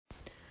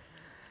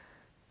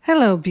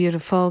Hello,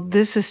 beautiful.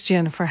 This is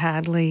Jennifer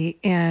Hadley,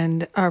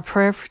 and our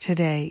prayer for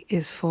today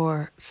is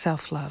for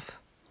self-love.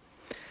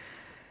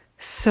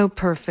 So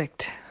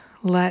perfect.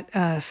 Let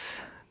us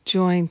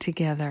join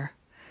together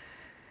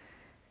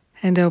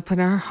and open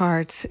our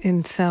hearts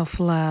in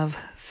self-love.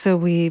 So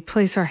we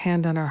place our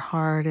hand on our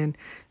heart and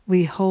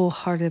we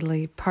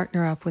wholeheartedly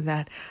partner up with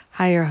that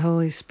higher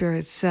Holy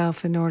Spirit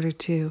self in order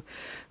to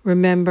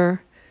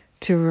remember,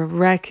 to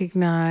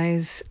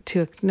recognize,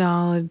 to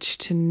acknowledge,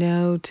 to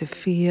know, to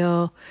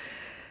feel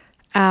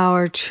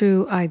our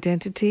true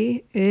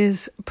identity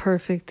is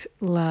perfect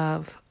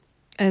love.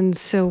 And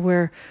so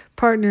we're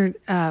partnered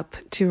up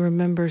to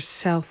remember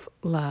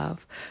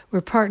self-love.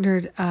 We're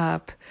partnered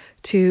up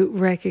to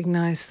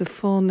recognize the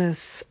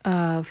fullness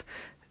of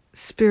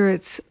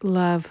Spirit's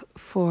love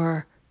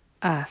for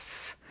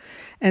us.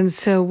 And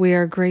so we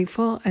are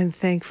grateful and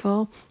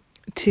thankful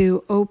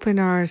to open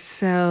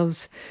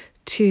ourselves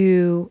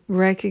to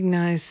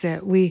recognize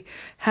that we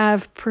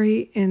have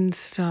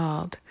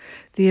pre-installed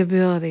the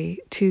ability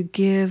to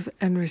give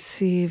and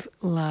receive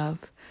love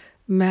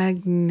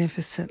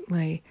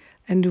magnificently.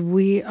 And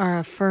we are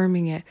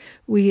affirming it.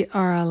 We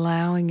are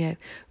allowing it.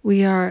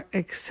 We are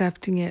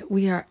accepting it.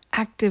 We are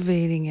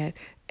activating it,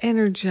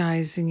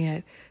 energizing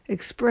it,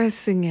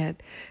 expressing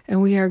it.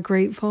 And we are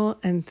grateful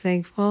and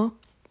thankful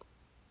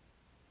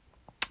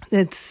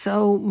that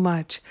so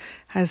much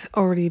has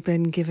already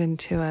been given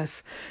to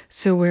us.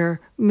 So we're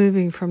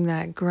moving from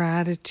that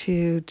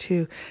gratitude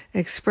to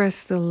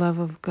express the love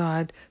of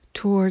God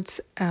towards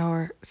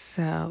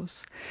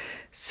ourselves.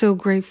 So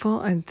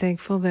grateful and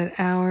thankful that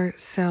our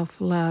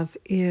self-love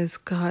is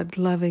God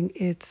loving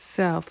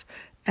itself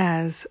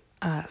as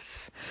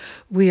us.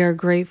 We are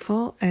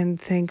grateful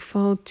and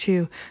thankful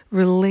to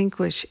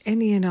relinquish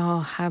any and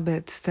all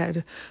habits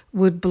that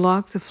would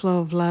block the flow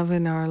of love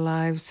in our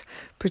lives,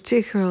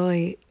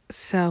 particularly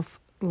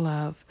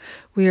self-love.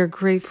 We are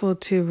grateful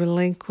to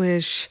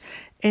relinquish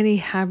any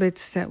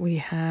habits that we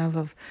have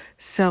of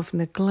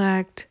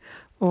self-neglect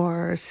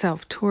or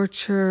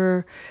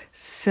self-torture,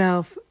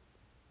 self-attack.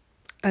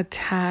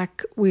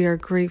 We are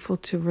grateful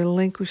to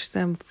relinquish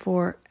them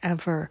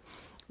forever.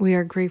 We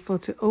are grateful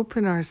to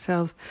open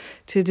ourselves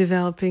to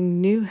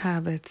developing new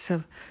habits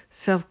of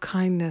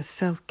self-kindness,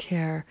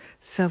 self-care,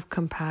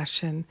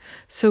 self-compassion.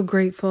 So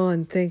grateful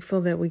and thankful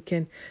that we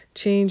can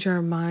change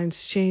our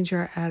minds, change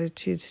our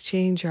attitudes,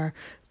 change our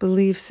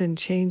beliefs, and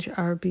change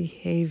our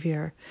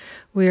behavior.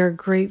 We are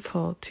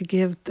grateful to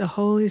give the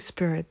Holy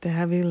Spirit the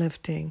heavy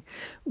lifting.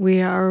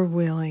 We are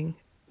willing.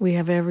 We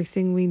have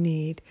everything we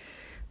need.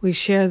 We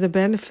share the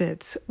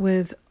benefits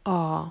with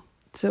all.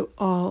 So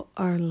all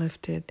are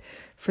lifted.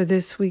 For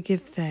this we give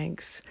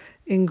thanks.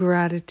 In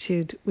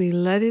gratitude we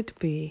let it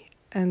be,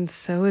 and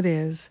so it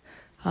is.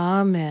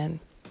 Amen.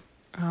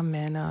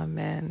 Amen.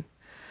 Amen.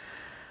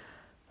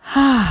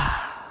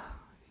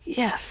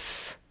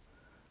 Yes.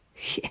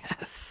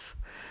 Yes.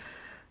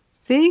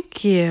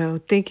 Thank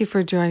you. Thank you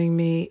for joining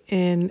me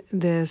in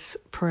this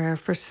prayer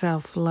for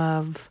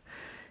self-love.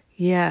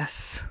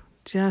 Yes,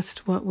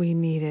 just what we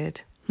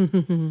needed.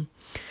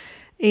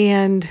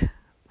 And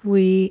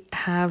we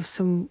have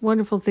some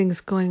wonderful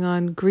things going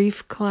on.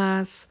 Grief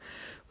class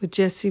with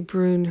Jessie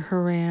Brune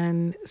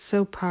Horan.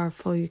 So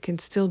powerful. You can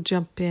still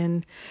jump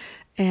in.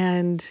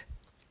 And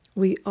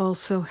we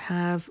also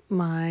have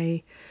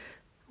my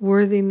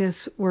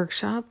worthiness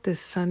workshop this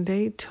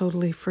Sunday,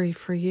 totally free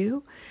for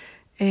you.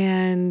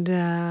 And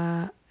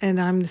I'm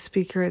the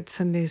speaker at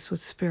Sundays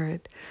with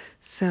Spirit.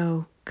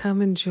 So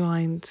come and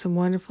join. Some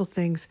wonderful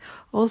things.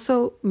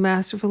 Also,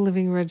 Masterful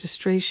Living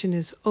registration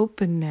is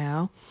open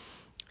now.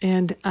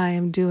 And I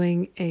am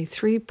doing a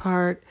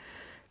 3-part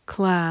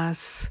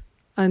class,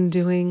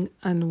 Undoing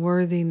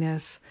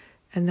Unworthiness.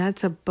 And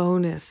that's a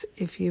bonus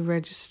if you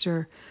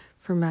register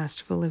for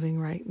Masterful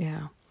Living right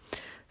now.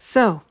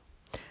 So,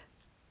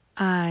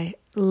 I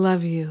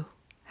love you.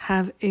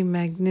 Have a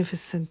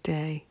magnificent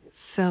day.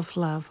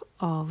 Self-love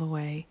all the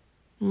way.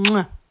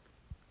 Mwah.